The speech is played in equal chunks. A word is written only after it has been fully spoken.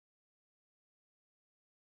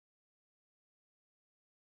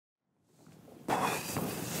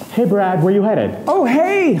Hey, Brad, where you headed? Oh,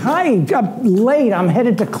 hey, hi, I'm late, I'm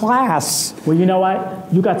headed to class. Well, you know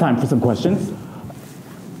what? You got time for some questions.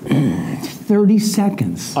 30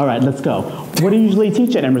 seconds. All right, let's go. What do you usually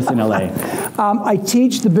teach at Emerson LA? I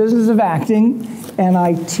teach the business of acting, and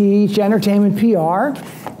I teach entertainment PR,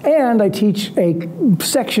 and I teach a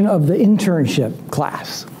section of the internship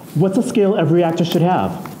class. What's a skill every actor should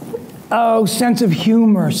have? Oh, sense of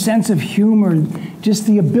humor, just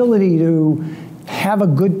the ability to have a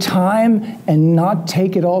good time and not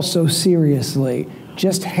take it all so seriously,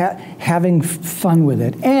 just having fun with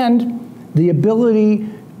it. And the ability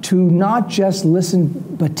to not just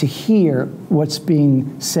listen, but to hear what's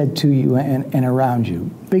being said to you and around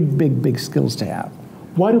you. Big skills to have.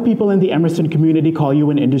 Why do people in the Emerson community call you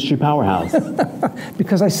an industry powerhouse?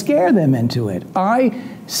 Because I scare them into it. I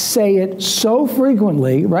say it so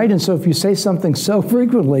frequently, right? And so if you say something so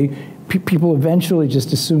frequently, people eventually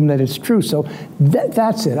just assume that it's true. So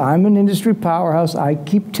that's it. I'm an industry powerhouse. I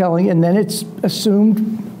keep telling you, and then it's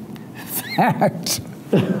assumed fact.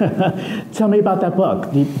 Tell me about that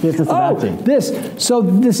book, The Business of Acting.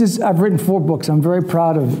 I've written 4 books. I'm very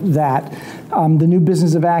proud of that. The New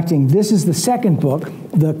Business of Acting. This is the second book.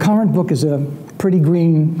 The current book is a pretty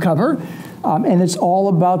green cover, and it's all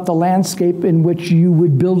about the landscape in which you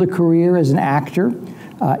would build a career as an actor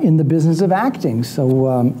in the business of acting. So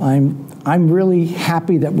I'm really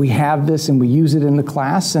happy that we have this and we use it in the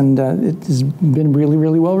class, and it has been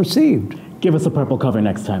really well received. Give us a purple cover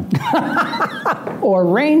next time. Or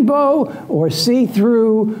rainbow, or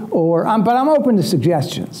see-through, but I'm open to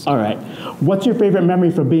suggestions. All right. What's your favorite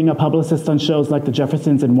memory for being a publicist on shows like the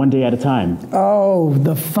Jeffersons and One Day at a Time? Oh,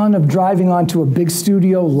 the fun of driving onto a big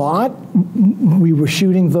studio lot. We were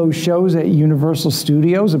shooting those shows at Universal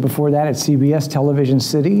Studios, and before that at CBS Television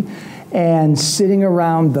City, and sitting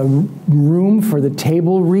around the room for the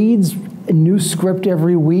table reads, a new script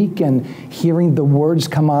every week, and hearing the words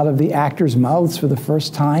come out of the actors' mouths for the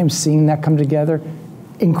first time, seeing that come together,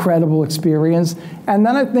 incredible experience. And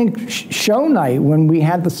then I think show night, when we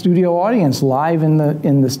had the studio audience live in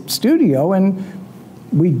the studio, and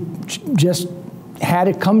we just had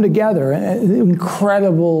it come together.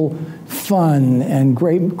 Incredible fun and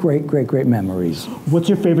great memories. What's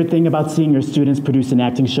your favorite thing about seeing your students produce an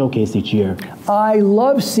acting showcase each year? I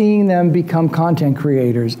love seeing them become content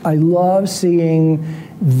creators. I love seeing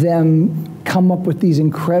them come up with these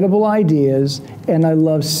incredible ideas, and I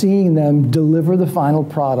love seeing them deliver the final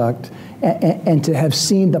product, and to have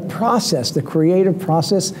seen the process, the creative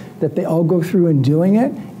process that they all go through in doing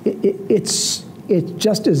it. It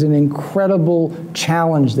just is an incredible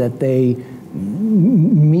challenge that they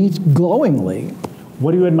meet glowingly.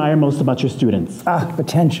 What do you admire most about your students?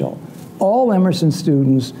 Potential. All Emerson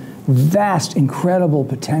students, vast, incredible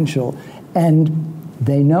potential, and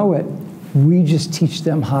they know it. We just teach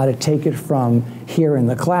them how to take it from here in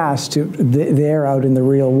the class to there out in the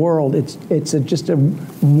real world. It's just a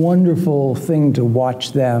wonderful thing to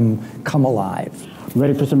watch them come alive.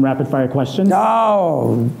 Ready for some rapid fire questions?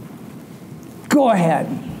 Oh, go ahead.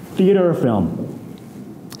 Theater or film?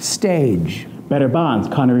 Stage. Better Bonds,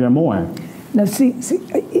 Connery or Moore? Now see,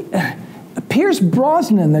 Pierce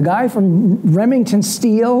Brosnan, the guy from Remington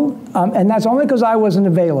Steele, and that's only because I wasn't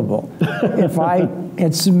available. If I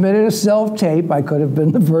had submitted a self-tape, I could have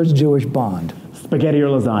been the first Jewish Bond. Spaghetti or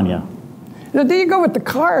lasagna? Now, there you go with the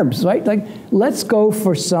carbs, right? Like, let's go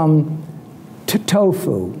for some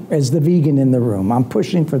tofu as the vegan in the room. I'm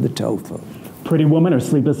pushing for the tofu. Pretty Woman or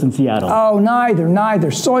Sleepless in Seattle? Oh, neither.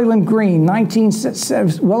 Soylent Green,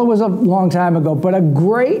 1970, well, it was a long time ago, but a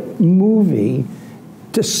great movie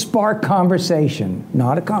to spark conversation,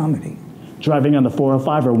 not a comedy. Driving on the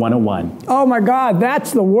 405 or 101? Oh my God,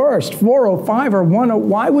 that's the worst. 405 or 101,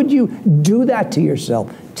 why would you do that to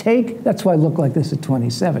yourself? That's why I look like this at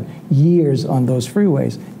 27, years on those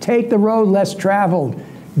freeways. Take the road less traveled.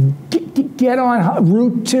 Get on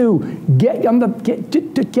Route 2, get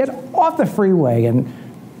off the freeway and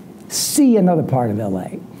see another part of LA.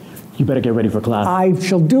 You better get ready for class. I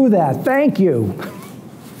shall do that, thank you.